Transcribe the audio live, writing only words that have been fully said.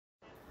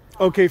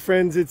Okay,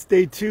 friends, it's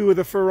day 2 of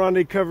the Fur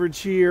Rondy coverage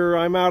here.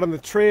 I'm out on the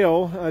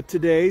trail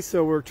today,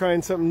 so we're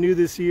trying something new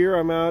this year.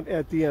 I'm out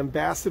at the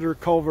Ambassador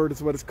Culvert,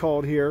 is what it's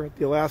called here, at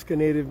the Alaska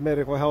Native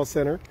Medical Health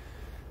Center.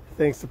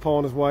 Thanks to Paul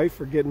and his wife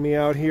for getting me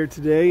out here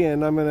today,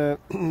 and I'm going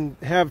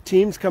to have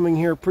teams coming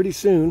here pretty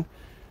soon.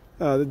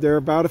 They're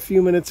about a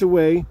few minutes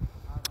away,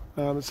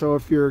 so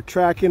if you're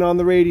tracking on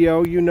the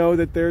radio, you know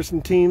that there's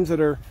some teams that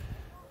are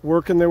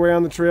working their way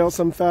on the trail,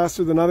 some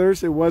faster than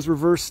others. It was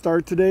reverse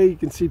start today. You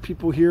can see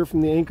people here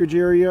from the Anchorage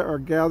area are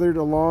gathered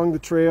along the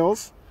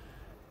trails,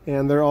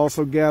 and they're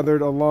also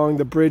gathered along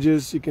the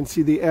bridges. You can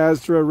see the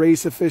ASDRA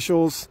race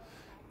officials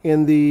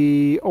in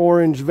the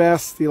orange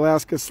vest. The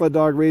Alaska Sled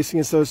Dog Racing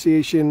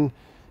Association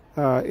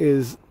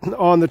is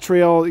on the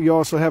trail. You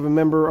also have a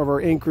member of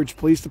our Anchorage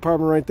Police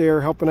Department right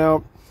there helping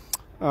out,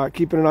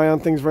 keeping an eye on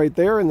things right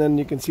there, and then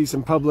you can see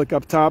some public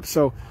up top.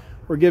 So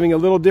we're giving a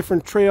little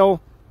different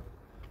trail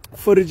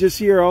footages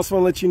here. I also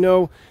want to let you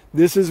know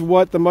this is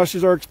what the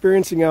mushers are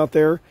experiencing out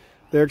there.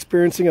 They're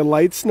experiencing a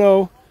light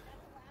snow.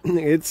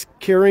 It's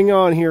carrying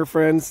on here,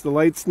 friends. The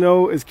light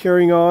snow is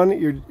carrying on.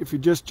 If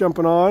you're just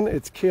jumping on,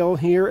 it's Ketle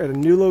here at a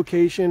new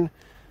location.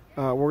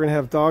 We're going to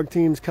have dog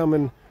teams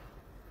coming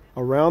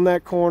around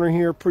that corner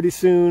here pretty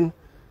soon.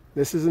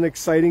 This is an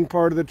exciting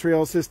part of the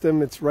trail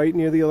system. It's right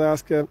near the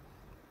Alaska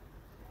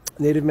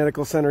Native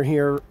Medical Center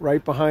here,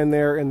 right behind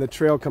there, and the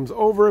trail comes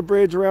over a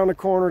bridge around a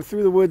corner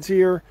through the woods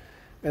here.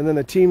 And then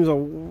the teams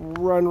will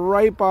run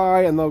right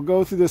by and they'll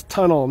go through this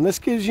tunnel. And this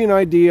gives you an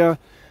idea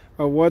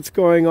of what's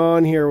going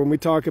on here when we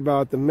talk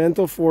about the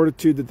mental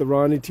fortitude that the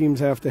Rondy teams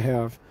have to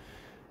have.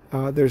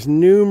 There's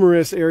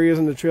numerous areas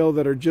on the trail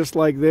that are just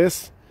like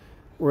this,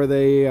 where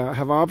they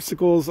have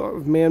obstacles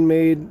of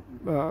man-made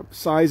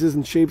sizes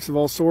and shapes of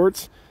all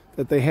sorts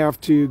that they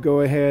have to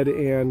go ahead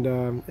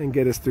and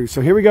get us through.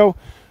 So here we go.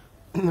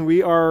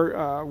 We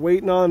are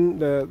waiting on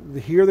to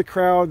hear the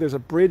crowd. There's a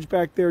bridge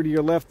back there to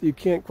your left that you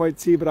can't quite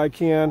see, but I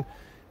can.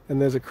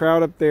 And there's a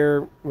crowd up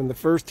there. When the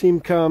first team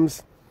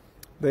comes,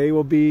 they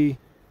will be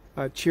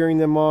cheering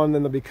them on.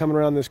 Then they'll be coming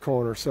around this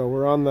corner. So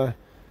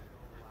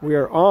we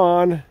are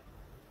on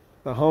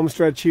the home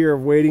stretch here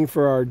of waiting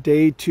for our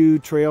day 2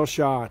 trail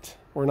shot.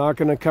 We're not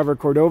going to cover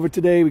Cordova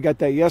today. We got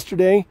that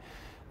yesterday.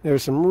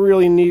 There's some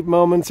really neat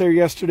moments there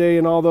yesterday,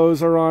 and all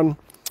those are on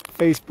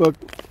Facebook,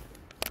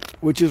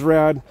 which is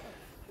rad.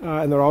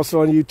 And they're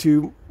also on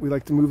YouTube. We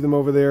like to move them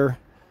over there.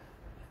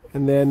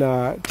 And then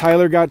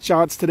Tyler got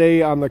shots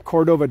today on the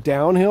Cordova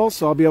downhill,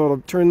 so I'll be able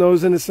to turn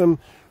those into some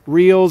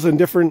reels and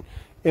different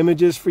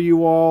images for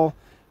you all.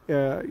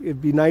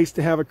 It'd be nice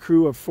to have a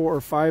crew of 4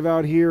 or 5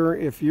 out here.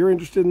 If you're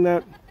interested in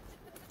that,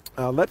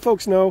 let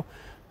folks know.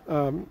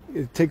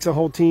 It takes a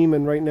whole team,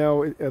 and right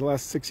now, at the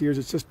last 6 years,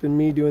 it's just been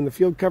me doing the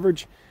field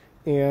coverage.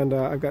 And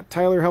I've got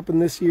Tyler helping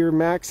this year.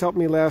 Max helped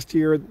me last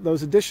year.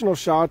 Those additional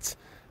shots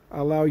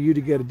allow you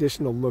to get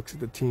additional looks at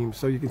the team.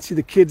 So you can see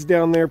the kids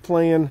down there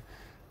playing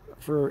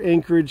for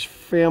Anchorage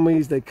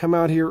families. They come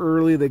out here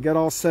early. They get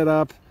all set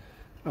up.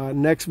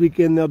 Next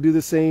weekend they'll do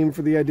the same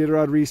for the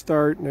Iditarod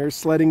restart. And there's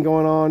sledding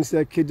going on. See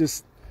that kid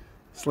just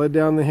sled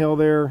down the hill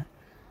there.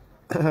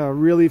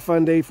 Really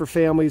fun day for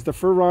families. The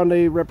Fur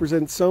Rondy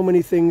represents so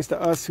many things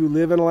to us who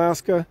live in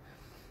Alaska.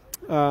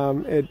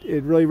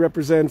 It really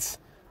represents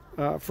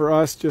for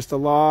us just a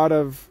lot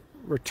of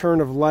return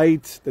of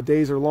light. The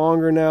days are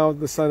longer now.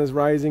 The sun is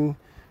rising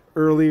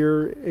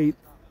earlier,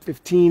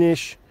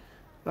 8:15-ish.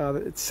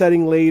 It's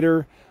setting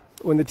later.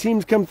 When the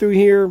teams come through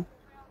here,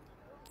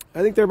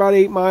 I think they're about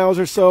 8 miles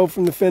or so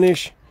from the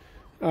finish.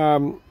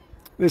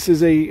 This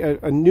is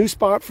a new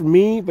spot for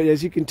me, but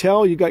as you can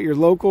tell, you got your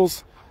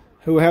locals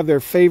who have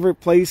their favorite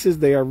places.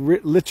 They are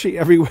literally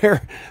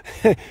everywhere.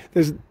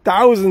 There's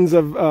thousands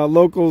of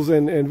locals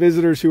and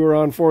visitors who are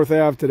on 4th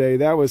Ave today.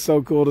 That was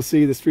so cool to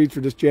see. The streets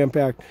were just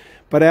jam-packed.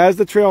 But as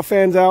the trail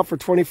fans out for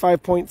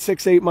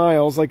 25.68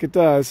 miles, like it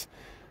does,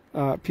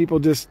 people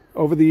just,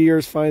 over the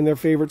years, find their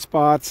favorite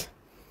spots,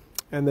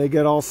 and they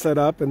get all set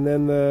up, and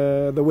then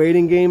the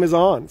waiting game is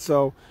on.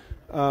 So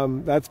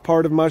that's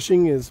part of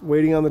mushing, is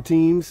waiting on the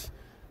teams,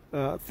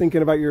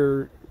 thinking about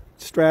your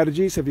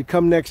strategies. If you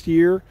come next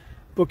year,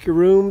 book your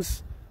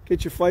rooms,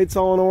 get your flights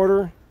all in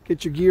order,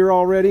 get your gear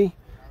all ready,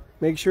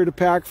 make sure to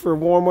pack for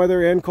warm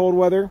weather and cold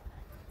weather,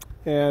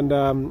 and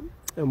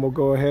we'll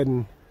go ahead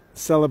and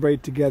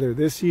celebrate together.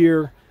 This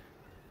year,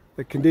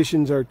 the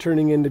conditions are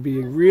turning into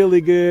being really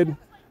good.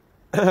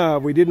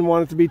 We didn't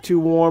want it to be too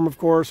warm, of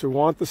course. We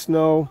want the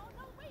snow.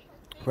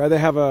 Rather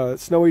have a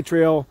snowy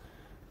trail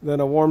than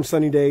a warm,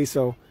 sunny day.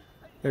 So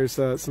there's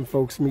some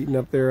folks meeting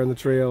up there on the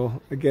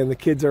trail. Again, the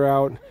kids are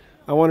out.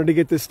 I wanted to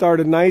get this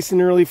started nice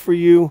and early for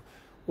you.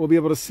 We'll be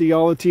able to see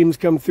all the teams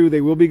come through. They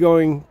will be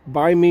going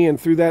by me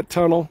and through that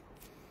tunnel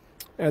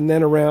and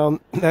then around.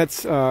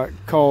 That's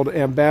called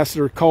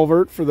Ambassador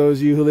Culvert for those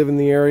of you who live in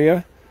the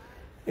area.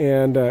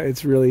 And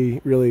it's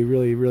really, really,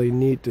 really, really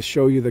neat to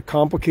show you the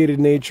complicated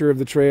nature of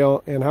the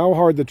trail and how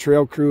hard the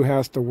trail crew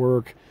has to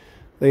work.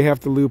 They have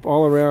to loop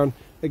all around.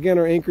 Again,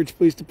 our Anchorage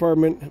Police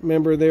Department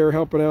member there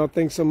helping out.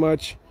 Thanks so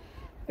much.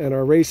 And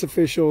our race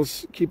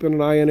officials keeping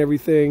an eye on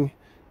everything.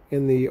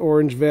 in the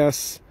orange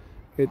vests.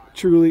 It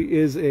truly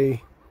is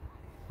a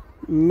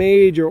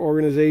major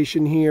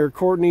organization here.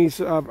 Courtney's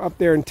up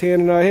there in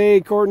Canada.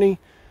 Hey, Courtney.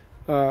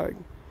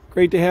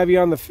 Great to have you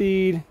on the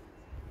feed.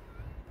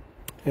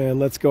 And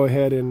let's go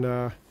ahead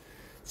and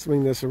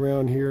swing this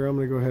around here. I'm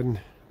going to go ahead and...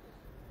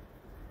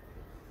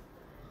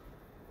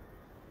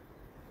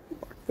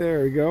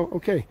 There we go.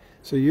 Okay,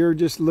 so you're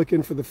just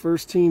looking for the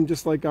first team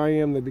just like I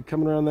am. They'd be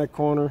coming around that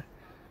corner.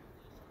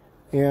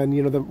 And,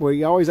 you know,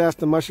 we always ask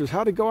the mushers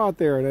how to go out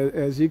there. And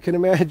as you can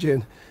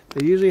imagine,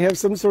 they usually have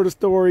some sort of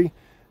story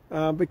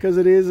because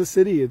it is a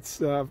city.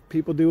 It's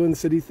people doing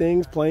city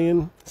things,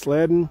 playing,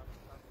 sledding,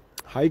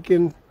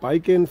 hiking,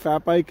 biking,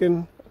 fat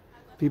biking.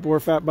 People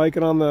are fat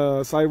biking on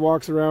the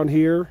sidewalks around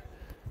here.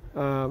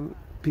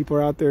 People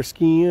are out there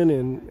skiing.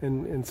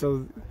 And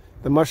so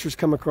the mushers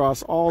come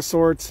across all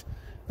sorts.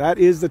 That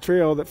is the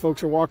trail that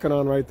folks are walking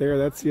on right there.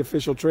 That's the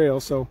official trail.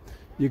 So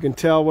you can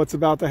tell what's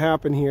about to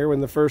happen here when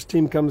the first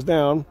team comes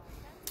down.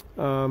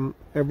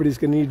 Everybody's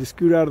going to need to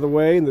scoot out of the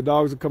way, and the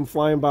dogs will come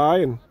flying by.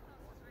 And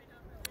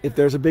if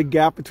there's a big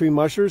gap between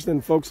mushers,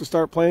 then folks will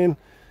start playing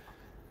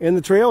in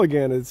the trail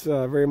again. It's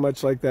very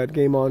much like that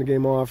game on,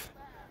 game off.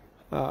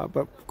 But,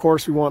 of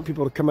course, we want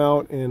people to come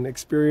out and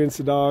experience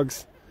the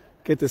dogs,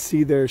 get to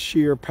see their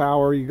sheer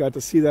power. You got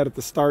to see that at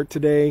the start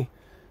today.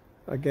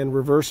 Again,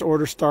 reverse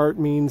order start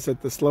means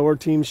that the slower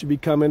team should be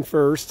coming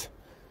first.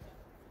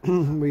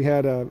 We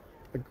had a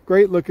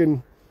great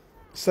looking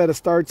set of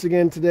starts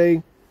again today.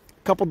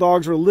 A couple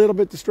dogs were a little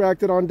bit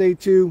distracted on day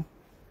 2.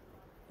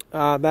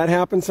 That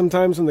happens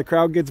sometimes when the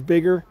crowd gets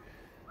bigger.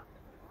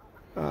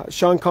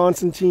 Sean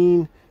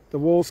Constantine, the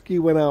Wolski,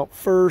 went out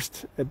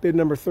first at bib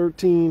number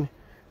 13.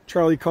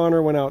 Charlie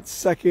Connor went out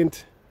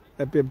second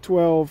at bib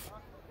 12.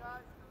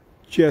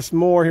 Jess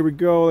Moore, here we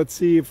go. Let's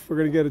see if we're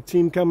going to get a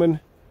team coming.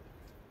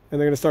 And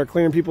they're going to start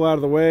clearing people out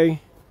of the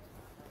way.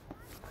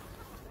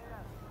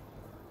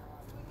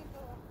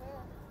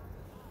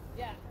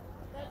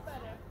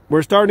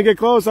 We're starting to get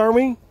close, aren't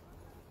we?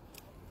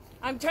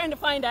 I'm trying to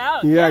find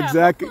out. Yeah,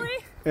 exactly.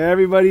 Hopefully.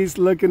 Everybody's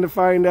looking to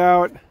find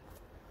out.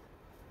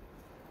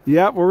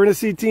 Yep, we're going to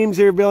see teams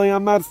here, Billy.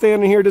 I'm not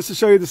standing here just to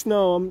show you the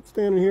snow. I'm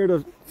standing here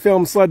to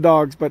film sled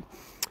dogs. But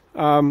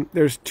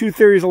there's 2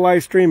 theories of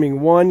live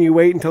streaming. 1, you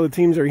wait until the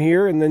teams are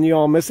here and then you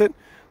all miss it.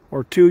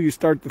 Or 2, you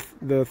start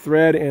the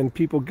thread and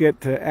people get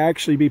to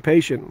actually be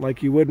patient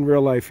like you would in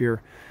real life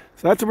here.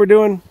 So that's what we're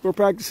doing. We're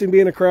practicing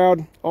being a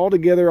crowd all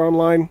together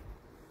online.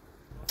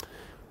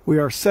 We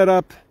are set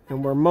up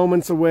and we're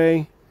moments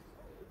away.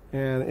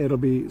 And it'll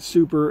be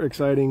super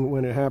exciting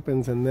when it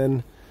happens. And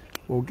then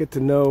we'll get to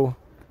know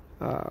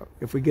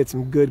if we get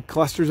some good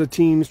clusters of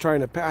teams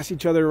trying to pass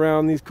each other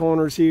around these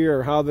corners here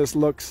or how this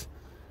looks.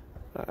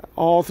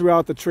 All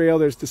throughout the trail,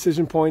 there's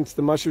decision points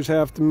the mushers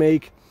have to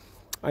make.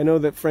 I know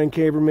that Frank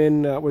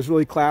Haberman was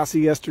really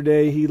classy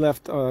yesterday. He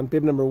left on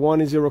bib number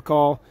 1, as you'll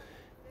recall.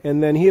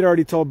 And then he had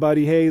already told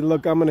Buddy, hey,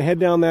 look, I'm going to head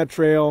down that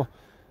trail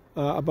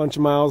a bunch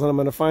of miles, and I'm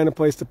going to find a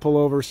place to pull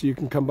over so you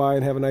can come by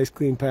and have a nice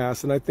clean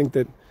pass. And I think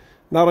that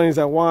not only is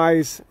that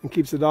wise and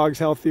keeps the dogs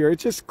healthier,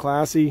 it's just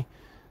classy.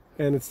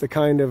 And it's the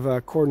kind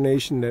of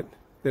coordination that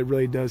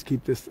really does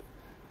keep this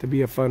to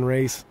be a fun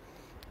race.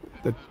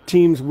 The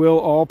teams will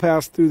all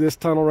pass through this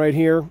tunnel right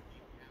here.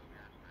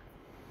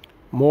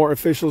 More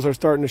officials are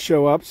starting to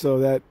show up, so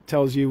that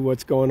tells you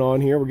what's going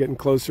on here. We're getting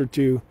closer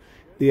to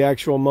the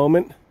actual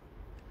moment.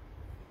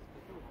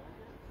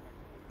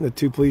 The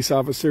 2 police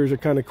officers are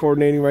kind of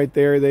coordinating right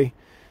there. They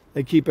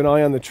keep an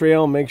eye on the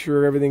trail, make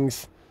sure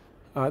everything's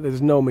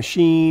there's no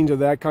machines or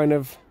that kind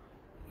of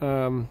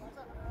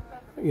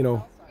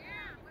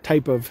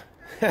type of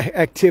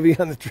activity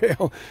on the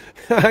trail.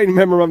 I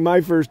remember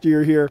my first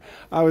year here,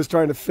 I was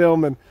trying to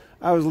film and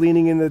I was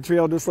leaning into the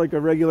trail just like a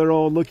regular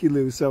old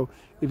looky-loo. So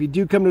if you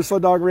do come to a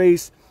sled dog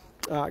race,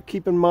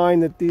 keep in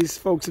mind that these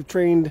folks have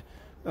trained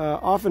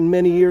often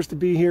many years to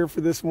be here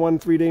for this 1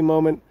 3-day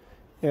moment.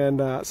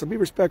 And so be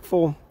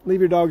respectful. Leave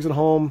your dogs at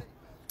home.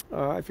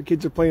 If your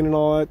kids are playing and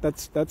all that,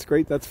 that's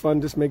great. That's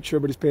fun. Just make sure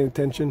everybody's paying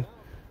attention.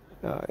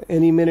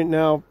 Any minute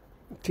now,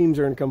 teams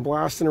are going to come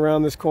blasting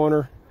around this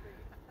corner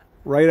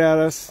right at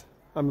us.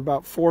 I'm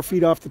about 4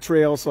 feet off the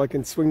trail so I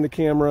can swing the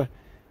camera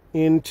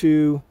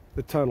into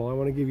the tunnel. I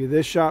want to give you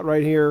this shot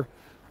right here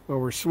where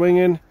we're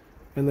swinging,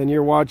 and then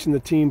you're watching the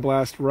team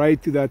blast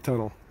right through that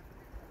tunnel.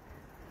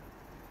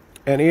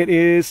 And it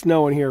is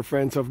snowing here,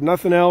 friends. So if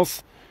nothing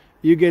else,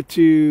 you get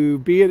to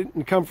be in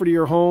the comfort of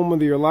your home,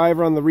 whether you're live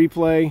or on the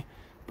replay,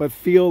 but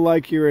feel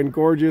like you're in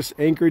gorgeous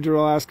Anchorage,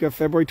 Alaska,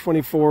 February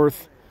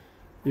 24th.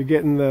 You're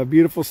getting the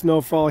beautiful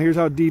snowfall. Here's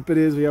how deep it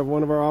is. We have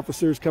one of our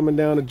officers coming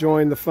down to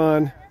join the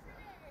fun.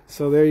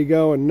 So there you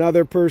go.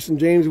 Another person,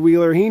 James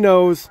Wheeler. He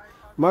knows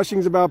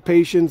mushing's about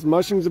patience.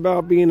 Mushing's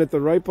about being at the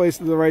right place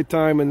at the right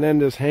time and then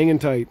just hanging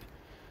tight.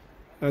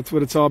 That's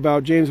what it's all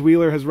about. James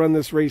Wheeler has run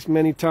this race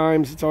many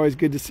times. It's always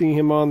good to see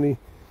him on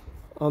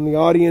the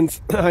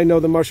audience. I know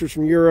the mushers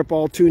from Europe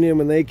all tune in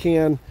when they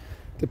can,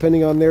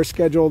 depending on their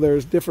schedule.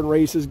 There's different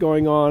races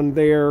going on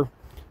there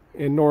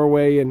in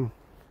Norway and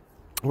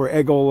where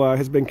Egil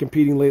has been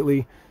competing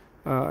lately.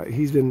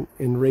 He's been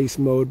in race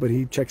mode, but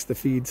he checks the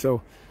feed.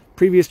 So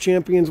previous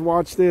champions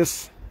watch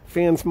this,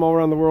 fans from all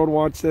around the world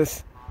watch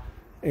this,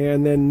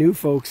 and then new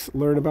folks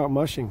learn about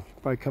mushing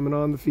by coming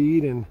on the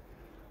feed and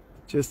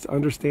just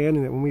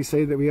understanding that when we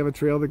say that we have a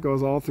trail that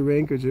goes all through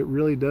Anchorage, it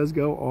really does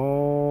go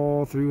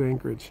all through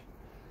Anchorage.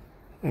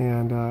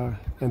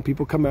 And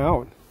people come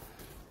out.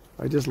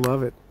 I just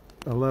love it.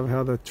 I love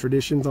how the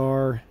traditions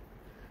are.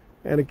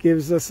 And it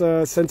gives us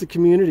a sense of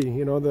community.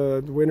 You know,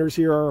 the winters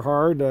here are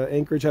hard.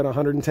 Anchorage had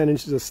 110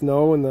 inches of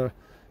snow in the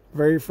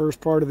very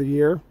first part of the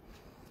year.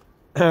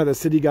 The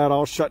city got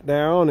all shut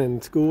down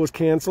and school was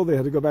canceled. They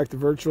had to go back to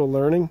virtual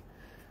learning.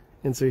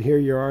 And so here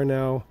you are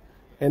now,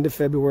 end of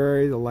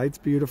February. The light's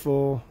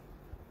beautiful,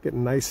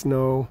 getting nice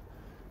snow.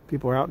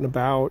 People are out and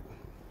about,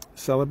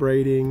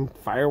 celebrating.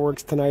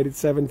 Fireworks tonight at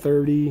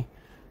 7:30.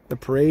 The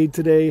parade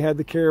today had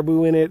the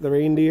caribou in it, the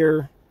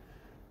reindeer.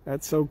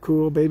 That's so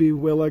cool. Baby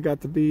Willa got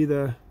to be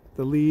the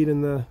lead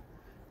in the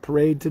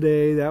parade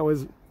today.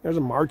 There's a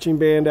marching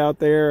band out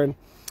there, and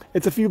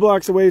it's a few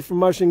blocks away from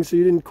mushing, so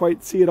you didn't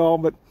quite see it all,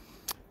 but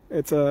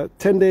it's a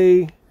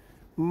 10-day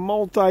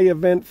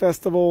multi-event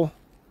festival.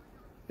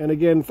 And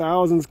again,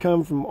 thousands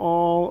come from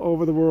all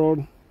over the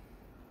world.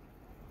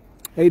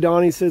 Hey,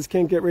 Donnie says,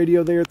 can't get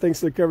radio there. Thanks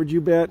for the coverage,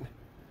 you bet.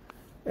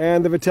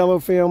 And the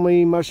Vitello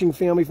family, mushing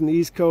family from the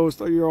East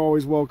Coast. Oh, you're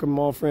always welcome,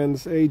 all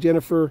friends. Hey,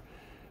 Jennifer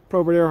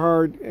Probert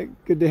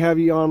Earhart, good to have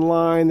you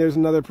online. There's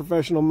another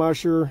professional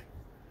musher.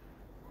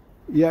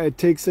 Yeah, it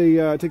takes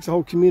a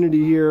whole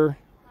community here.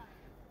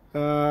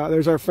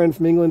 There's our friend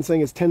from England saying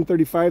it's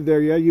 10:35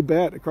 there. Yeah, you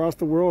bet. Across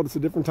the world, it's a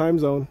different time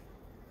zone.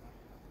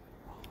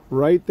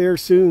 Right there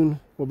soon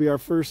will be our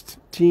first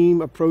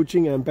team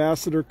approaching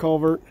Ambassador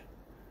Culvert.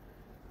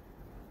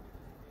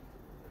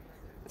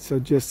 So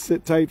just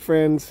sit tight,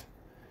 friends.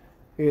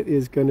 It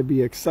is going to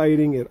be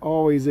exciting. It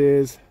always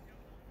is.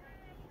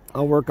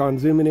 I'll work on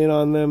zooming in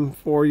on them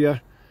for you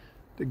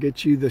to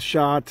get you the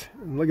shot.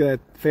 And look at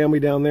that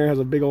family down there. Has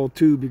a big old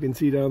tube you can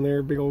see down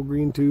there. Big old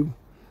green tube.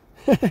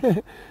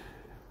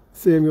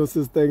 Samuel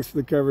says, thanks for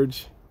the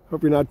coverage.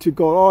 Hope you're not too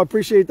cold. Oh, I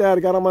appreciate that.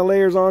 I got all my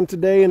layers on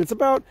today, and it's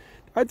about,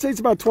 I'd say it's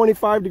about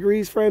 25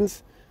 degrees,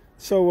 friends.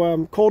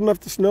 So cold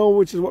enough to snow,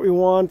 which is what we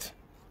want.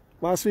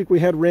 Last week we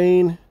had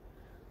rain.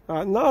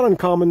 Not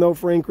uncommon, though,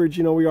 for Anchorage.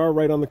 You know, we are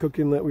right on the Cook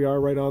Inlet. We are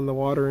right on the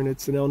water, and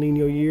it's an El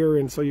Nino year,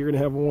 and so you're going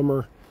to have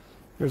warmer.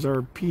 There's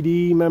our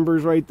PD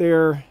members right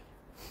there.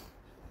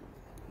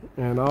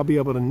 And I'll be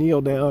able to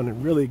kneel down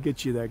and really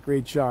get you that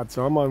great shot.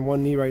 So I'm on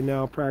one knee right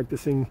now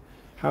practicing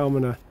how I'm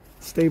going to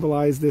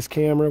stabilize this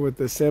camera with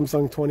the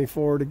Samsung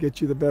 24 to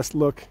get you the best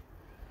look.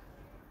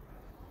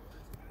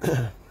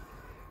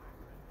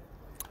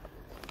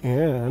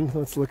 And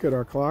let's look at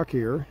our clock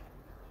here.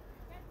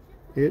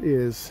 It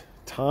is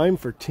time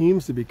for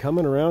teams to be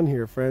coming around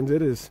here, friends.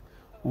 It is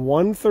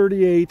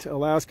 1:38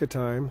 Alaska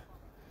time.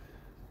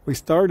 We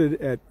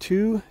started at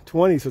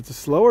 2:20, so it's a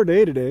slower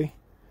day today.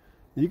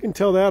 You can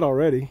tell that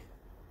already.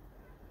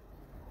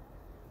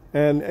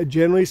 And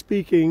generally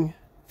speaking,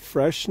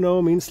 fresh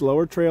snow means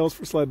slower trails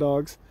for sled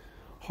dogs.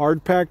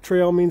 Hard packed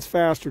trail means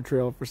faster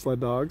trail for sled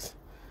dogs.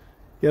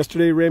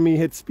 Yesterday, Remy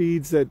hit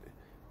speeds that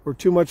were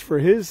too much for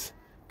his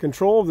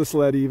control of the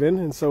sled even.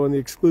 And so in the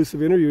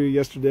exclusive interview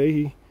yesterday,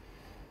 he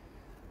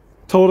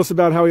told us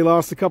about how he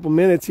lost a couple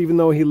minutes. Even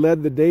though he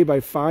led the day by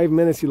 5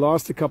 minutes, he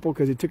lost a couple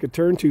because he took a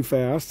turn too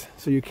fast.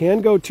 So you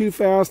can go too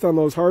fast on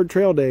those hard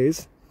trail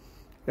days.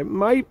 It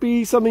might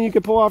be something you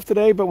could pull off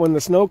today, but when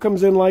the snow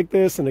comes in like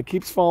this and it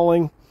keeps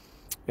falling,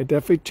 it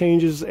definitely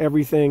changes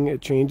everything.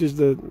 It changes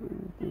the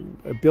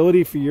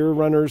ability for your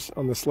runners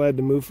on the sled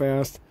to move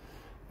fast.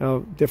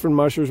 Now, different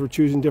mushers were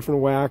choosing different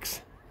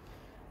whacks.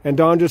 And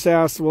Don just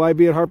asked, will I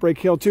be at Heartbreak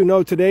Hill too?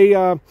 No, today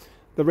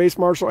the race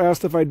marshal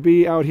asked if I'd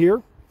be out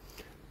here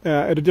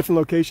at a different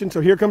location.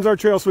 So here comes our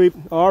trail sweep.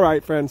 All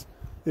right, friends,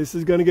 this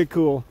is going to get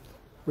cool.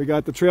 We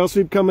got the trail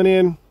sweep coming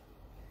in.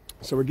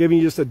 So we're giving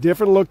you just a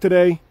different look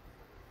today.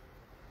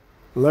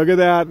 Look at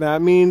that.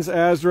 That means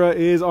Azra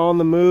is on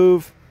the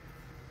move.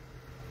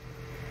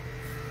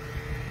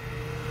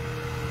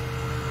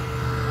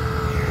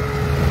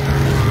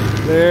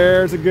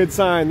 There's a good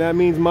sign. That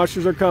means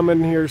mushers are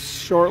coming here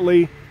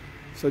shortly.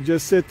 So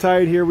just sit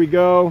tight. Here we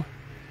go.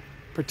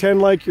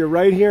 Pretend like you're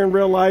right here in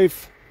real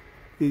life.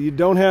 You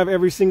don't have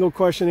every single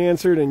question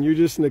answered, and you're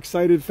just an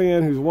excited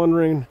fan who's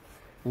wondering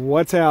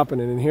what's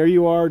happening. And here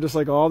you are, just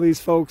like all these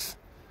folks,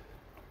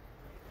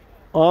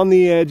 on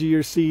the edge of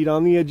your seat,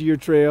 on the edge of your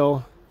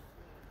trail,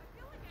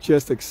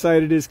 just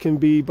excited as can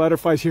be.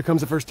 Butterflies, here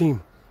comes the first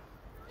team.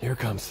 Here it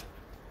comes.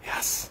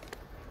 Yes.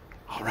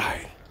 All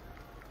right.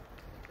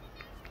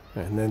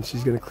 And then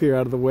she's going to clear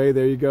out of the way.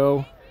 There you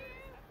go.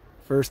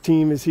 First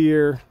team is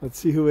here. Let's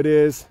see who it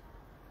is.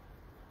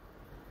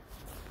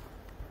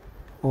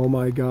 Oh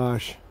my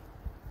gosh.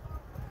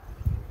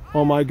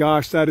 Oh my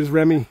gosh, that is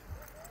Remy.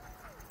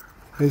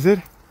 Is it?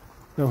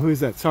 No, who is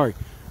that? Sorry.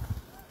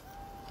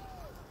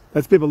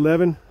 That's bib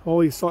 11.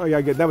 Holy, sorry,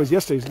 that was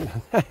yesterday's.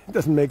 It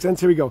doesn't make sense.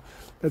 Here we go.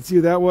 Let's see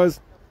who that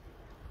was.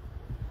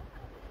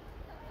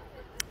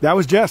 That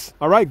was Jess.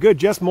 All right, good.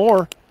 Jess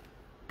Moore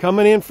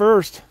coming in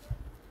first.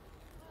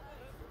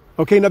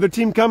 Okay, another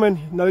team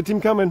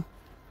coming.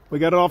 We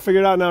got it all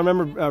figured out now.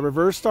 Remember,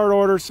 reverse start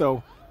order.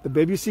 So the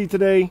bib you see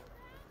today.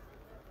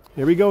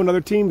 Here we go,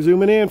 another team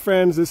zooming in,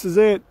 friends. This is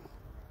it.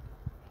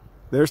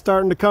 They're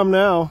starting to come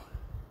now.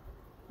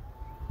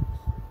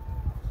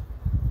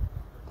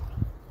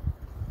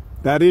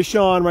 That is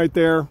Sean right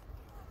there.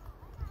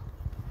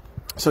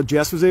 So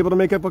Jess was able to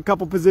make up a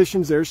couple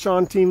positions. There's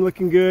Sean team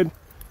looking good.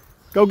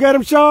 Go get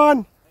him,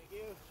 Sean. Thank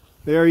you.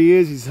 There he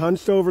is. He's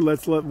hunched over.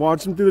 Let's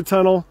watch him through the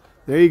tunnel.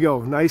 There you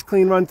go. Nice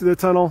clean run through the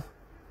tunnel.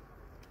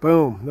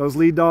 Boom. Those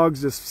lead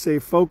dogs just stay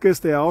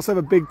focused. They also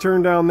have a big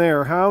turn down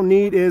there. How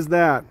neat is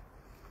that?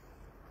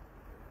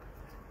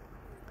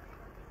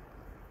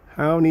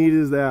 How neat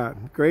is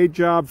that? Great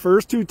job.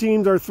 First two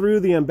teams are through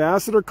the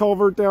Ambassador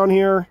Culvert down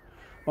here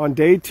on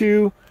day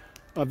 2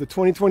 of the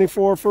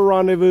 2024 Fur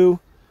Rendezvous.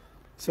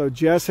 So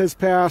Jess has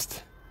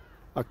passed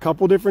a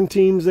couple different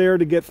teams there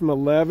to get from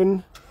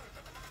 11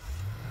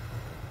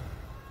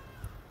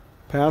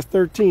 past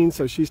 13.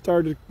 So she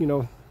started, you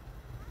know,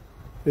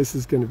 this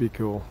is going to be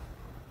cool.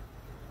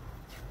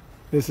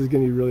 This is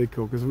going to be really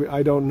cool because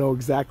I don't know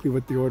exactly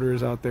what the order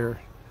is out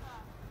there.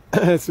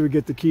 So we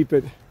get to keep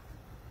it.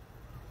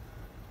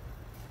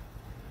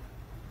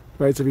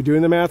 Right, so if you're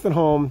doing the math at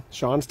home,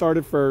 Sean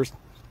started first.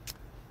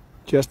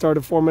 Jess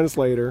started 4 minutes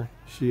later.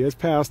 She has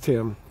passed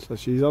him, so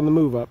she's on the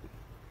move up.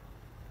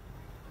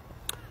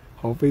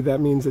 Hopefully that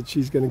means that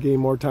she's going to gain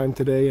more time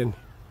today and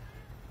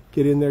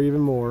get in there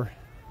even more.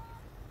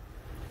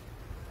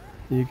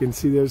 You can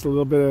see there's a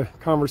little bit of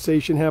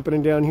conversation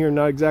happening down here.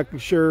 Not exactly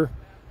sure.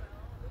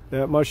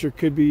 That musher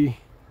could be,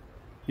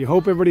 you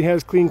hope everybody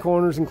has clean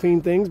corners and clean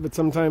things, but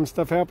sometimes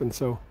stuff happens,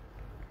 so.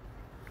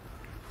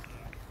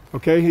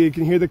 Okay, you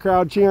can hear the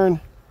crowd cheering.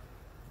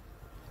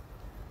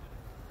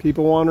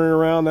 People wandering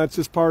around, that's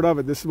just part of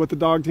it. This is what the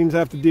dog teams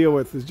have to deal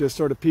with, is just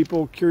sort of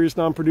people, curious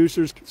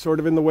non-producers, sort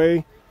of in the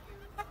way.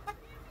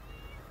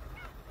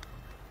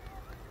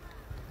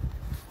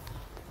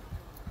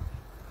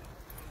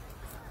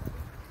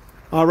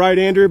 All right,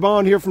 Andrea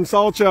Bond here from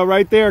Salcha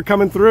right there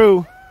coming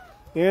through.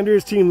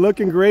 Andrea's team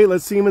looking great.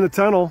 Let's see him in the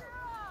tunnel.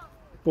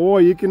 Boy,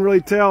 you can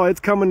really tell it's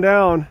coming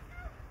down.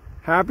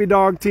 Happy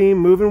dog team,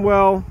 moving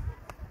well.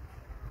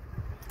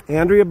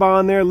 Andrea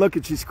Bond there, look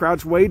at, she's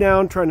crouched way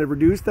down, trying to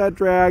reduce that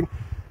drag.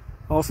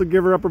 Also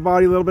give her upper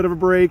body a little bit of a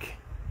break.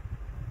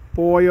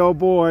 Boy, oh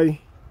boy.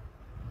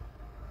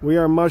 We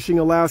are mushing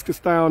Alaska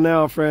style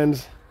now,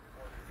 friends.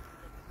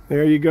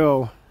 There you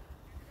go.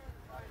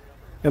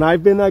 And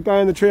I've been that guy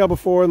on the trail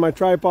before with my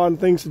tripod and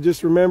things, so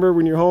just remember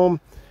when you're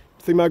home,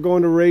 think about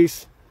going to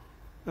race,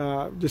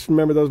 just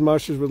remember those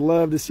mushers would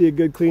love to see a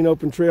good clean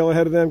open trail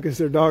ahead of them because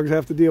their dogs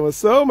have to deal with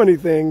so many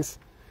things.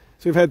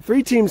 So we've had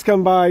 3 teams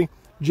come by.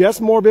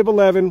 Jess Moore bib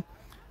 11,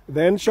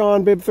 then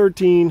Sean bib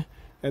 13,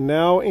 and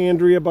now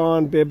Andrea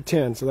Bond bib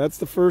 10. So that's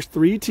the first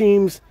 3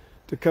 teams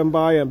to come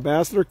by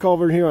Ambassador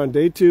Culvert here on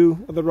day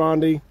 2 of the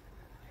Rondy.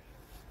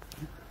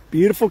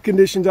 Beautiful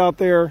conditions out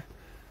there.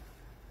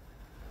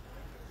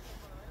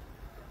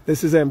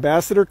 This is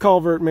Ambassador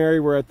Culvert,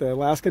 Mary. We're at the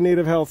Alaska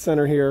Native Health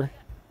Center here.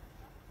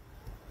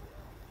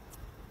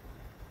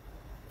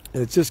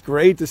 And it's just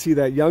great to see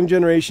that young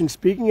generation.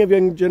 Speaking of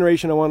young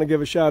generation, I want to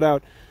give a shout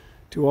out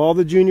to all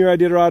the Junior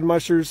Iditarod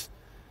mushers.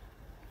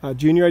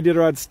 Junior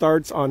Iditarod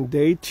starts on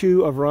day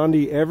 2 of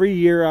Rondy every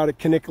year out at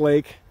Kinnick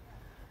Lake.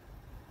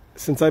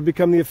 Since I've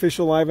become the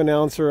official live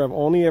announcer, I've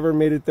only ever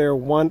made it there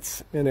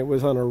once, and it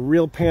was on a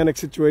real panic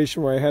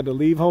situation where I had to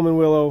leave home in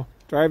Willow,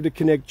 drive to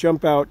Kinnick,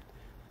 jump out,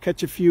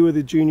 catch a few of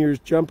the juniors,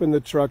 jump in the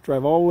truck,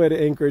 drive all the way to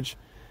Anchorage,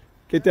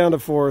 get down to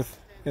 4th,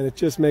 and it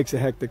just makes it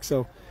hectic.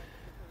 So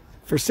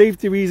for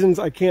safety reasons,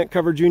 I can't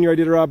cover Junior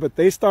Iditarod, but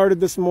they started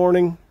this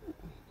morning.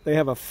 They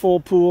have a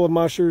full pool of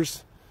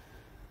mushers,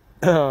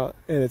 and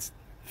its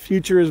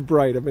future is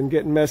bright. I've been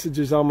getting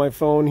messages on my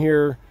phone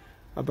here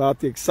about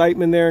the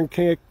excitement there in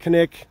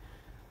Kinnick.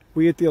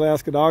 We at the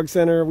Alaska Dog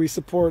Center, we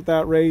support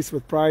that race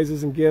with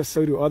prizes and gifts.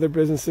 So do other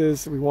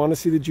businesses. We want to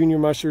see the junior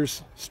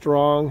mushers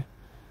strong.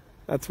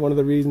 That's one of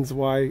the reasons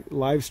why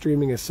live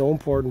streaming is so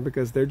important,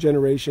 because their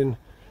generation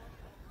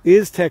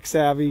is tech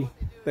savvy.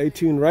 They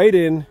tune right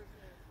in,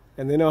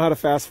 and they know how to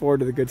fast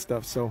forward to the good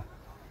stuff. So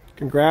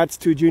congrats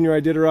to Junior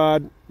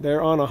Iditarod.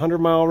 They're on a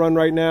 100-mile run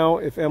right now.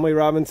 If Emily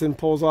Robinson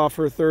pulls off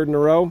her 3rd in a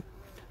row,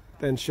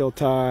 then she'll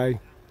tie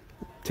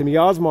Timmy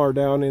Osmar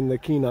down in the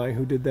Kenai,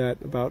 who did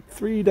that about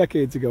 3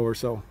 decades ago or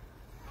so.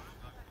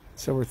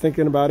 So we're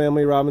thinking about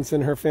Emily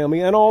Robinson, her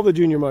family, and all the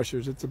junior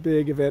mushers. It's a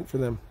big event for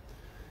them.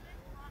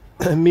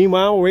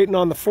 Meanwhile, we're waiting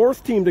on the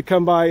 4th team to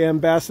come by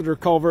Ambassador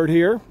Culvert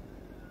here.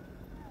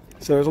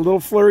 So there's a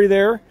little flurry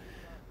there.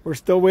 We're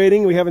still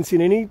waiting. We haven't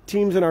seen any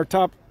teams in our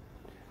top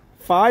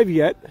 5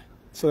 yet.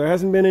 So there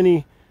hasn't been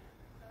any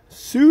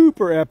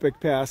super epic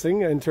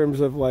passing in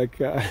terms of like,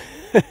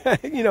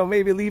 you know,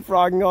 maybe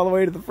leapfrogging all the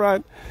way to the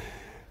front.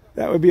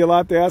 That would be a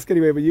lot to ask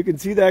anyway, but you can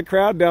see that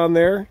crowd down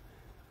there.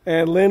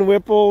 And Lynn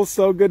Whipple,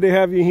 so good to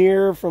have you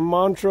here from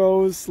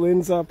Montrose.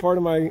 Lynn's part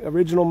of my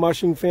original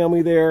mushing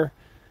family there.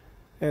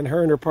 and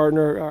her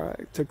partner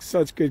took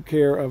such good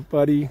care of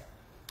Poppy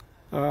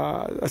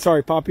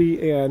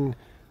and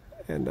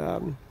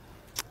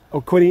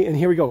Quinny. And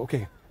here we go.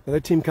 Okay, another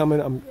team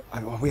coming.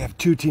 We have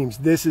 2 teams.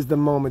 This is the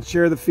moment.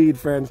 Share the feed,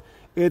 friends.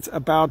 It's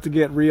about to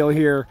get real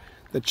here.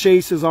 The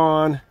chase is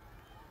on.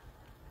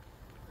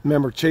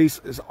 Remember,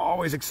 chase is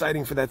always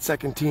exciting for that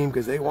second team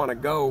because they want to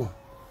go.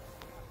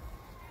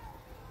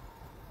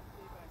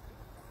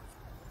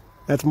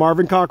 That's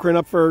Marvin Kokrine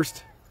up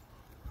first.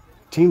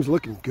 Team's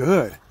looking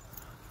good.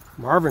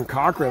 Marvin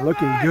Kokrine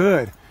looking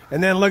good.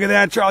 And then look at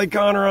that, Charlie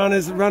Connor on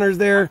his runners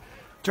there,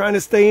 trying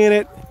to stay in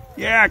it.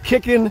 Yeah,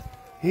 kicking.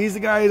 He's the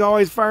guy who's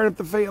always firing up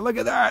the face. Look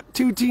at that.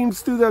 2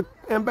 teams through the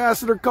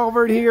Ambassador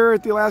Culvert here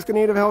at the Alaska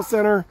Native Health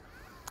Center.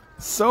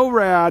 So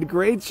rad.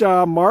 Great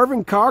job.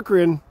 Marvin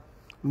Kokrine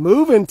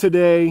moving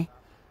today.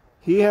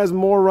 He has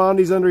more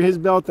Rondies under his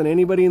belt than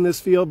anybody in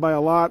this field by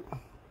a lot.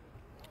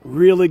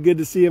 Really good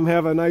to see him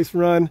have a nice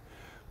run.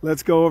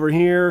 Let's go over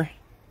here.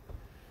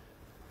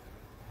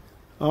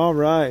 All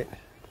right.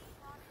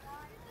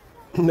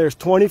 There's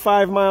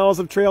 25 miles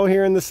of trail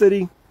here in the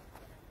city.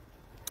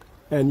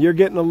 And you're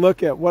getting a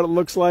look at what it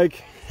looks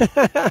like.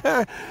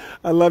 I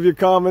love your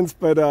comments,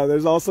 but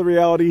there's also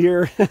reality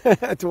here.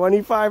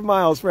 25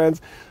 miles,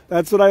 friends.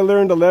 That's what I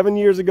learned 11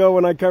 years ago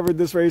when I covered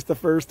this race the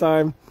first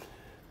time.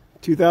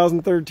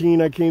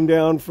 2013, I came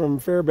down from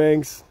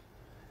Fairbanks,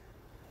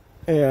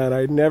 and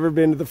I'd never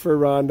been to the Fur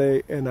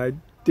Rondy, and I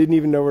didn't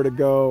even know where to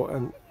go.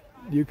 And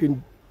you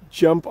can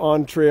jump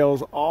on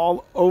trails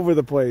all over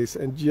the place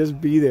and just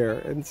be there.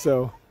 And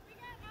so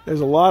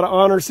there's a lot of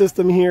honor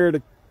system here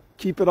to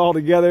keep it all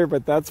together,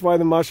 but that's why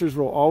the mushers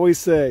will always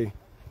say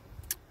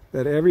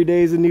that every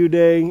day is a new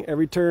day,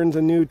 every turn's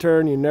a new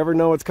turn. You never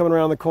know what's coming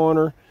around the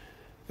corner.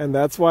 And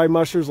that's why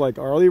mushers like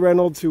Arlie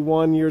Reynolds, who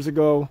won years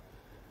ago,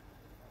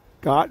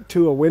 got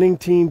to a winning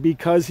team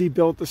because he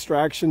built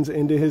distractions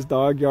into his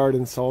dog yard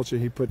in Salcha.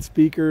 He put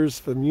speakers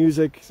for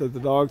music so the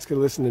dogs could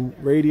listen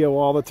to radio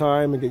all the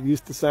time and get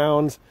used to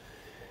sounds.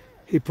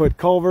 He put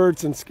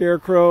culverts and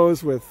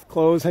scarecrows with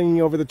clothes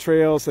hanging over the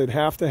trail, so they'd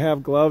have to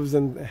have gloves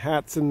and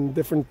hats and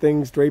different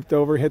things draped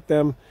over, hit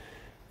them.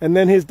 And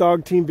then his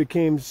dog team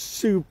became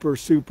super,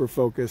 super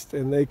focused,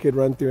 and they could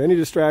run through any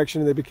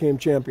distraction, and they became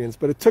champions.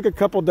 But it took a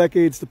couple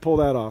decades to pull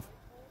that off.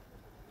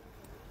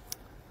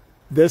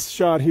 This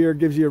shot here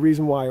gives you a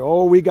reason why.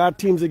 Oh, we got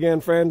teams again,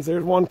 friends.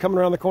 There's one coming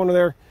around the corner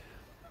there.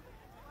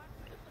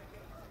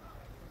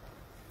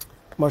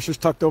 Mushers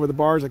tucked over the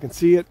bars. I can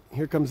see it.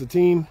 Here comes the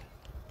team.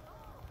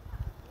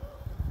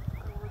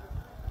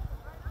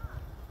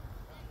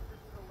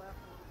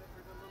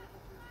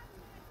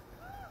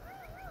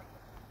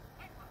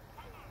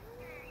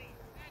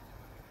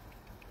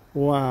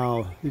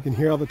 Wow, you can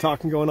hear all the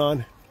talking going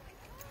on.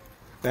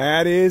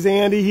 That is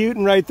Andy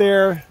Huetten right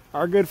there,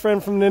 our good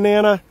friend from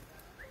Nenana.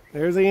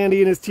 There's Andy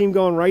and his team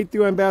going right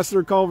through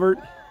Ambassador Culvert.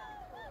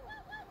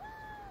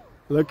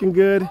 Looking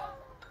good.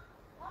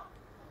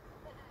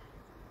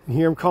 You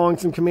hear him calling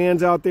some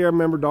commands out there.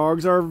 Remember,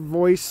 dogs are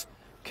voice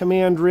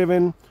command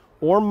driven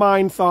or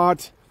mind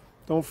thought.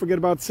 Don't forget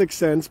about sixth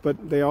sense,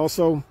 but they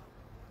also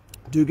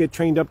do get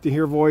trained up to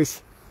hear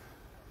voice.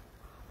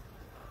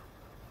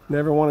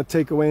 Never want to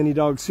take away any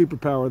dog's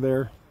superpower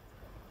there.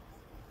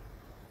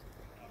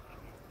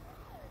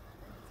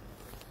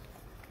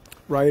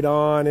 Right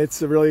on.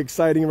 It's really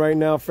exciting right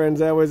now, friends.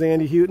 That was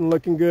Andy Huetten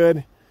looking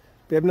good.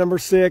 Bib number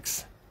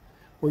 6.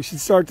 We should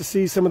start to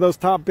see some of those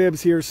top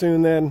bibs here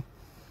soon then.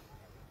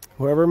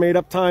 Whoever made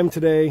up time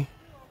today.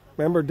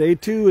 Remember, day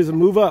 2 is a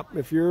move up.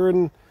 If you're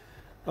in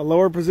a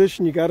lower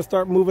position, you got to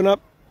start moving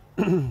up.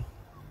 But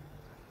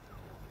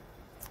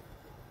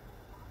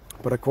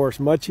of course,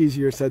 much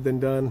easier said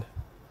than done.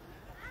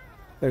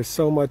 There's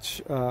so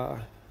much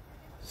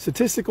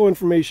statistical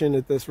information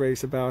at this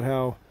race about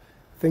how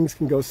things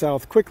can go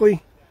south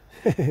quickly.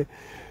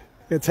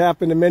 It's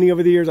happened to many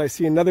over the years. I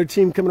see another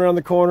team coming around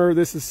the corner.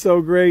 This is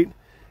so great.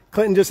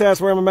 Clinton just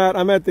asked where I'm at.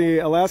 I'm at the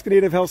Alaska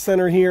Native Health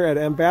Center here at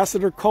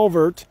Ambassador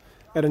Culvert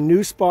at a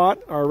new spot.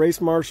 Our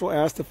race marshal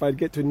asked if I'd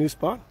get to a new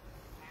spot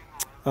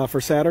for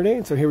Saturday.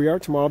 And so here we are.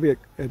 Tomorrow I'll be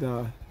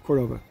at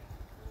Cordova.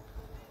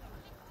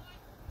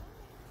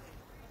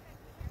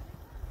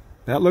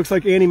 That looks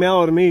like Anny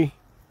Malo to me.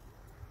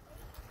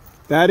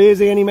 That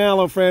is Anny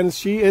Malo, friends.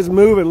 She is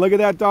moving. Look at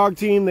that dog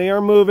team. They are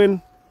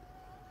moving.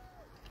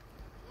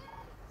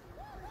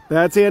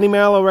 That's Anny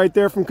Malo right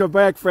there from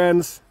Quebec,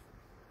 friends.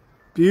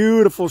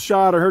 Beautiful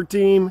shot of her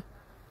team.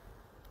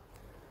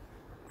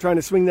 Trying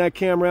to swing that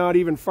camera out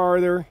even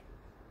farther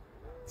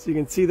so you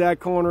can see that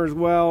corner as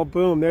well.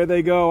 Boom, there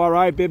they go. All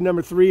right, bib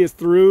number 3 is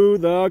through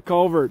the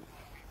culvert.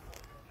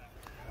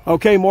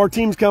 Okay, more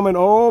teams coming.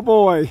 Oh,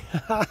 boy.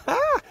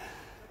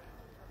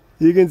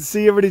 You can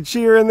see everybody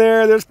cheering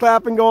there. There's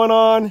clapping going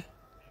on.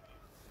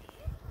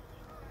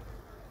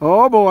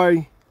 Oh,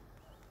 boy.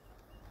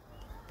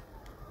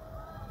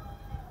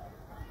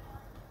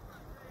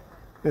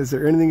 Is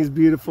there anything as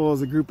beautiful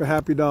as a group of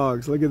happy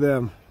dogs? Look at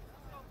them.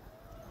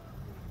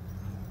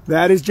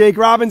 That is Jake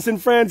Robinson,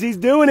 friends. He's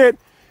doing it.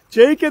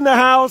 Jake in the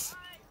house.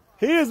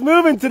 He is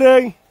moving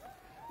today.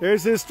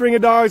 There's his string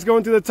of dogs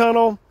going through the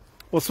tunnel.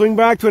 We'll swing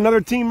back to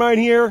another team right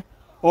here.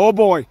 Oh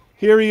boy,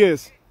 here he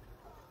is.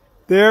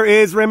 There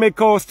is Remy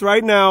Coste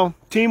right now.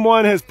 Team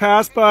 1 has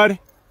passed Bud.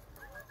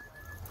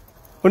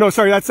 Oh no,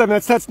 sorry, that's 7.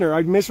 That's Tetzner.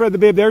 I misread the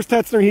bib. There's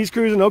Tetzner. He's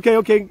cruising.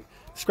 Okay.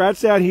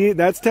 Scratch that.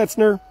 That's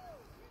Tetzner.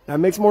 That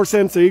makes more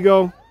sense. There you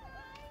go.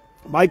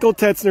 Michael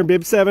Tetzner,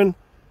 bib 7.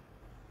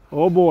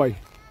 Oh boy.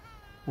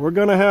 We're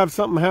going to have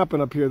something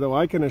happen up here, though.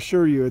 I can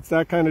assure you. It's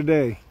that kind of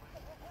day.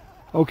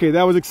 Okay,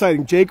 that was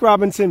exciting. Jake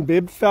Robinson,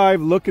 bib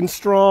 5, looking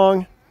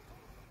strong.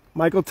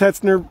 Michael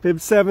Tetzner, bib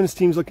 7. His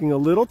team's looking a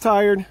little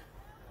tired,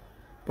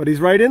 but he's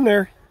right in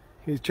there.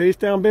 He's chased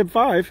down bib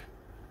 5.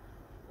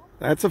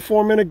 That's a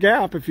 4-minute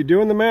gap if you're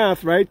doing the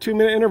math, right?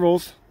 2-minute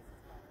intervals.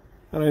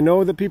 And I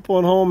know that people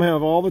at home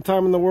have all the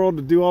time in the world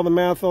to do all the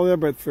math all there,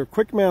 but for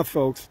quick math,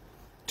 folks,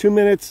 2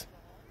 minutes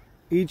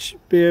each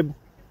bib,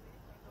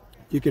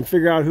 you can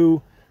figure out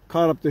who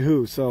caught up to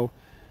who. So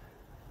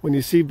when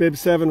you see bib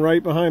 7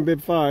 right behind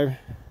bib 5,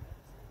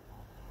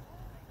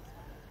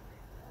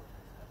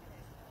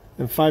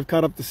 and 5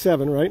 caught up to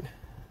 7, right?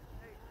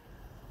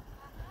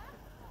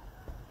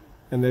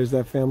 And there's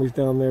that family's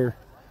down there.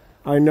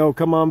 I know,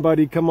 come on,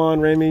 buddy, come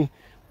on, Remy.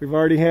 We've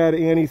already had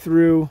Annie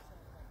through.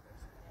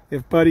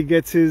 If Buddy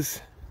gets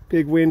his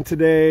big win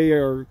today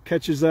or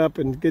catches up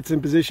and gets in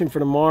position for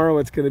tomorrow,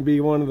 it's going to be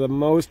one of the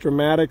most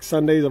dramatic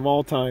Sundays of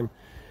all time.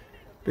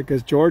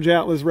 Because George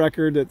Atlas'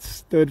 record that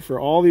stood for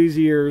all these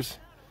years,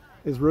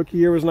 his rookie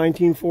year was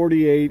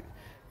 1948.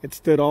 It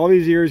stood all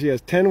these years. He has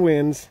 10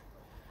 wins.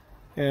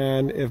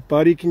 And if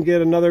Buddy can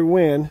get another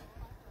win,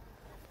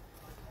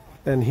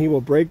 then he will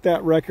break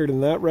that record,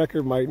 and that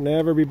record might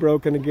never be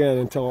broken again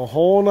until a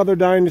whole other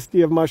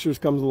dynasty of mushers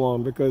comes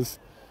along, because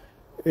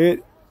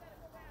it's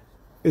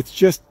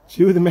just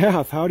do the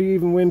math. How do you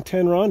even win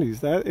 10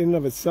 Rondies? That in and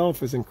of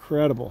itself is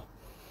incredible.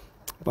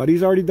 But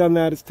he's already done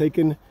that. It's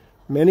taken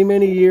many,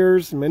 many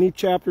years, many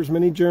chapters,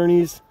 many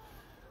journeys,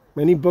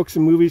 many books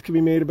and movies can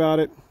be made about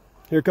it.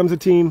 Here comes a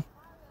team.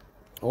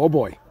 Oh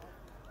boy.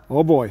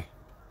 Oh boy.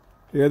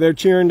 Yeah, they're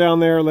cheering down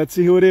there. Let's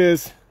see who it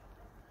is.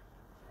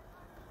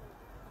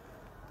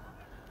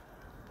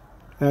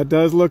 That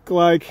does look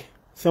like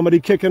somebody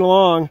kicking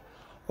along.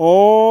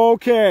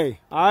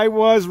 Okay, I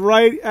was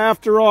right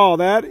after all.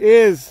 That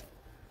is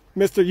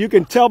Mr. You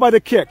can tell by the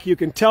kick. You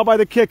can tell by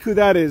the kick who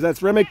that is.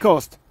 That's Remy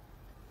Coste.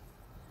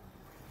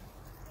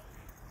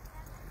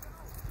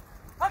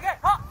 Okay,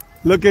 huh.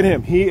 Look at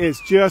him. He is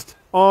just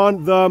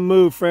on the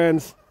move,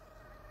 friends.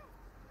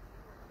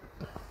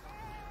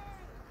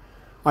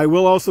 I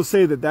will also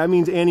say that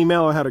means Anny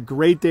Malo had a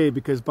great day,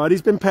 because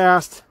Buddy's been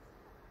passed.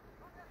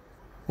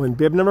 When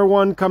bib number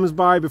 1 comes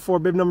by before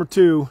bib number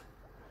 2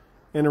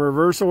 in a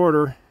reverse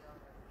order,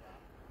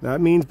 that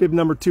means bib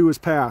number 2 is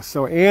passed.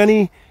 So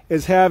Annie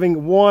is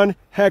having one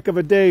heck of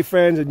a day,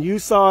 friends, and you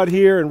saw it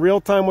here in real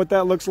time what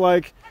that looks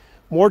like.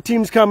 More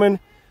teams coming.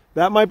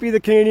 That might be the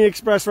Canadian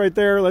Express right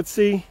there. Let's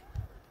see.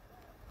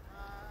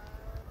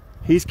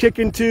 He's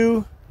kicking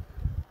 2.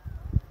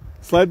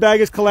 Sled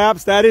bag is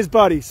collapsed. That is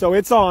Buddy. So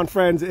it's on,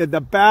 friends.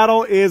 The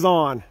battle is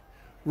on.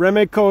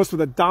 Remy Coste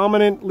with a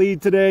dominant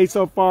lead today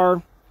so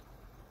far.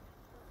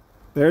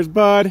 There's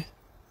Bud.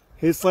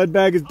 His sled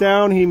bag is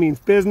down. He means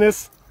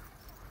business.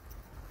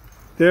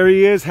 There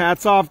he is.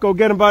 Hats off. Go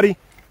get him, buddy.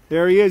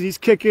 There he is. He's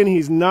kicking.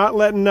 He's not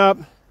letting up.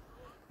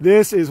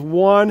 This is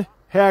one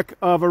heck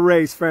of a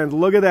race, friends.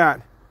 Look at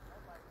that.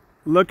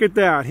 Look at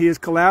that. He has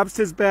collapsed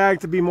his bag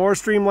to be more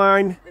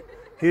streamlined.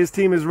 His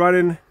team is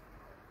running,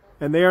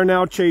 and they are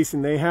now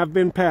chasing. They have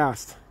been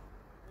passed.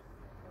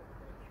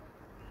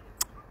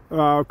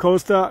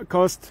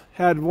 Coste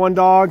had one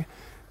dog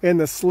in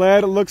the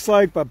sled, it looks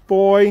like, but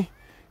boy,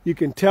 you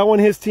can tell when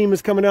his team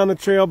is coming down the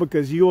trail,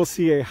 because you will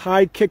see a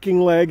high kicking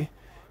leg.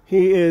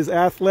 He is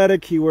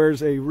athletic. He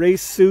wears a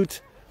race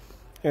suit,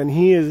 and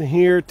he is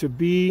here to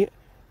be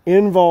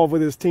involved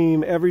with his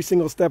team every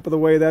single step of the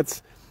way.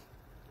 That's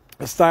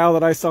a style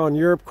that I saw in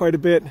Europe quite a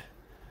bit.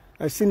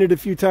 I've seen it a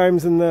few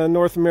times in the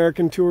North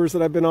American tours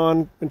that I've been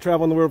on. Been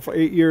traveling the world for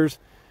 8 years,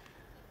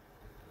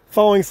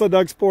 following sled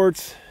dog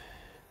sports.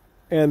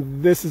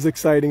 And this is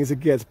exciting as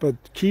it gets. But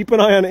keep an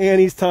eye on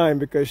Annie's time,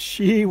 because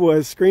she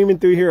was screaming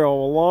through here a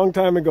long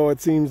time ago,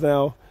 it seems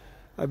now.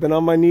 I've been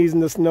on my knees in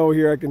the snow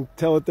here. I can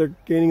tell that they're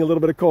gaining a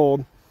little bit of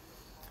cold.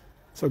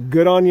 So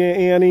good on you,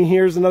 Annie.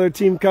 Here's another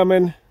team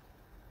coming.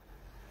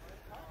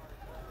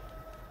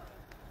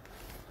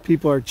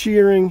 People are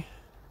cheering.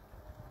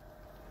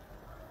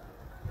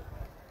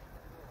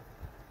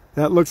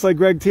 That looks like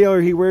Greg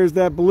Taylor. He wears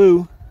that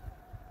blue.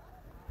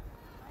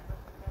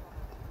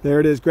 There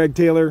it is, Greg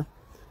Taylor.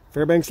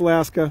 Fairbanks,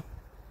 Alaska.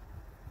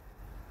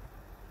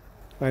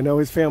 I know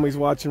his family's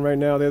watching right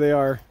now. There they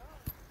are.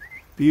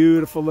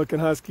 Beautiful looking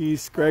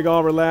huskies. Greg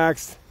all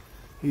relaxed.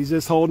 He's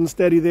just holding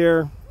steady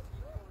there.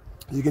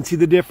 You can see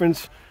the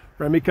difference.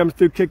 Remy comes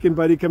through kicking.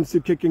 Buddy comes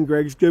through kicking.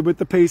 Greg's good with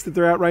the pace that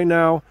they're at right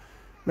now.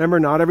 Remember,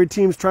 not every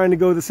team's trying to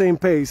go the same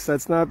pace.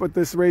 That's not what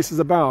this race is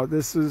about.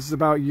 This is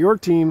about your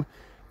team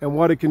and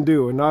what it can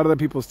do, and not other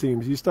people's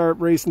teams. You start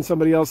racing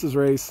somebody else's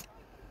race,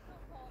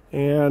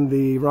 and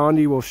the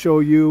Rondy will show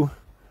you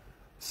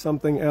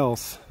something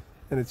else,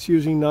 and it's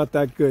usually not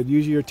that good.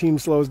 Usually your team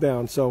slows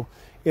down. So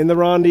in the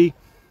Rondy,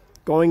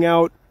 going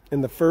out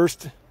in the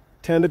first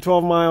 10 to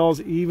 12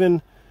 miles,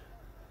 even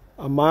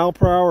a mile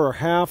per hour or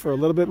half or a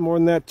little bit more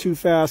than that too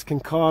fast can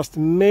cost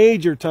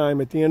major time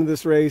at the end of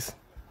this race.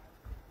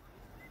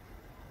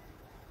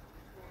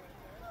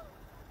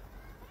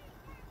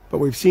 But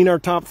we've seen our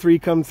top 3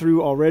 come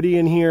through already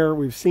in here.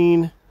 We've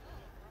seen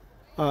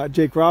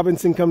Jake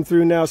Robinson come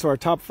through now, so our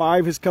top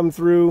 5 has come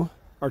through.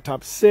 Our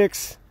top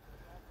 6.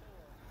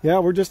 Yeah,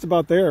 we're just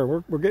about there.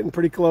 We're getting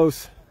pretty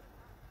close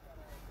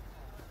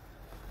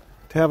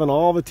to having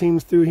all the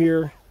teams through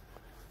here.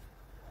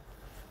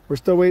 We're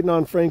still waiting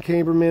on Frank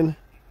Haberman.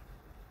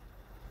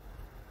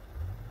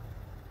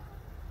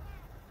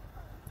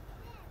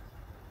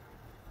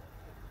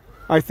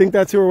 I think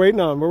that's who we're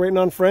waiting on. We're waiting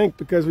on Frank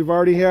because we've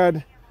already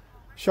had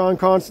Sean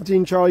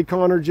Constantine, Charlie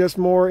Connor, Jess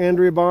Moore,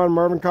 Andrea Bond,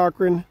 Marvin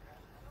Kokrine,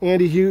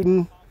 Andy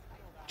Huetten,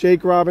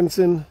 Jake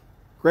Robinson,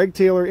 Greg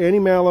Taylor, Anny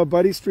Malo,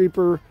 Buddy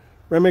Streeper,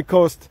 Remy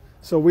Coste.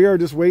 So we are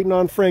just waiting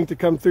on Frank to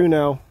come through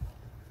now.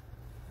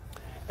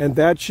 And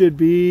that should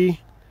be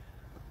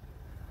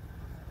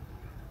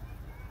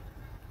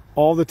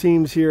all the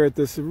teams here at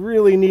this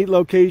really neat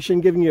location,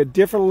 giving you a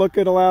different look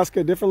at Alaska,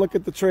 a different look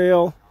at the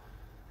trail,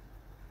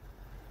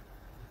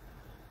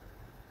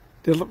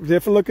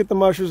 different look at the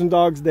mushers and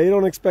dogs. They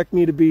don't expect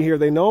me to be here.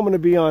 They know I'm going to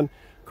be on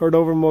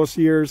Cordova most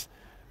years,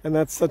 and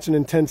that's such an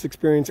intense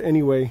experience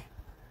anyway.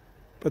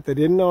 But they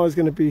didn't know I was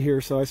going to be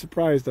here, so I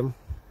surprised them.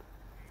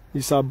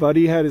 You saw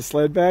Buddy had his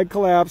sled bag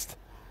collapsed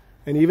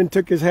and even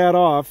took his hat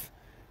off.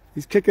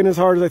 He's kicking as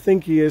hard as I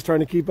think he is, trying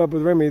to keep up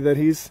with Remy, that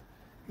he's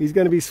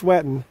going to be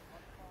sweating.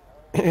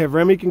 If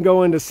Remy can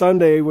go into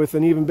Sunday with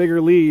an even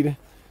bigger lead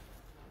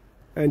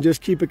and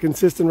just keep a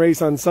consistent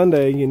race on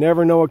Sunday, you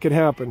never know what could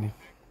happen.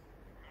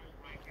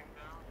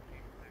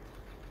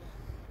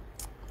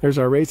 There's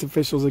our race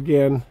officials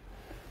again,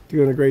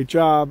 doing a great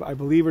job. I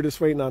believe we're just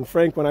waiting on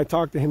Frank. When I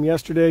talked to him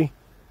yesterday,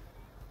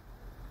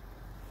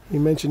 he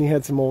mentioned he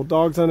had some old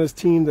dogs on his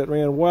team that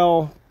ran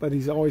well, but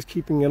he's always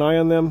keeping an eye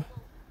on them.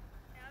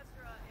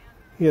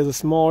 He has a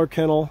smaller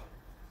kennel,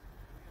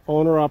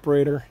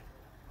 owner-operator.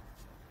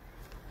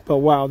 But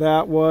wow,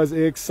 that was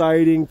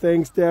exciting.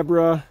 Thanks,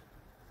 Deborah.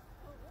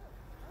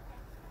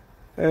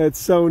 It's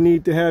so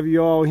neat to have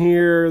you all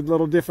here. A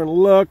little different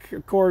look.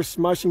 Of course,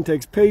 mushing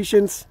takes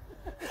patience.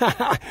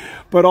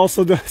 But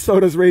also so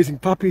does raising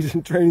puppies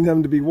and training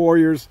them to be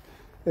warriors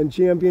and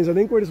champions. I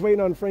think we're just waiting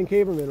on Frank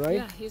Haberman, right?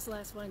 Yeah, he's the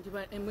last one.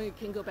 And we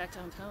can go back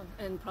downtown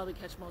and probably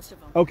catch most of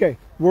them. Okay,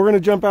 we're going to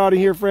jump out of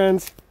here,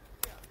 friends.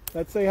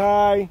 Let's say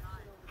hi.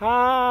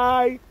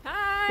 Hi.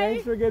 Hi.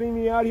 Thanks for getting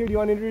me out here. Do you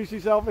want to introduce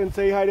yourself and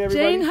say hi to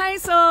everybody? Jane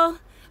Heisel.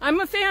 I'm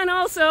a fan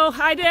also.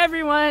 Hi to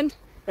everyone.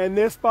 And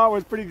this spot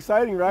was pretty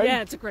exciting, right?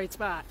 Yeah, it's a great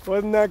spot.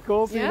 Wasn't that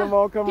cool seeing them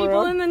all come People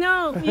around? in the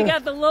know. You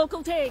got the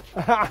local take.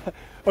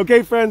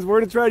 Okay, friends, we're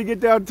going to try to get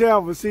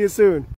downtown. We'll see you soon.